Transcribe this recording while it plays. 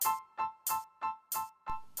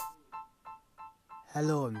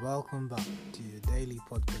Hello and welcome back to your daily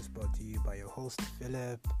podcast brought to you by your host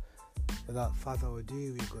Philip. Without further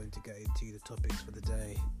ado, we're going to get into the topics for the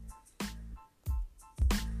day.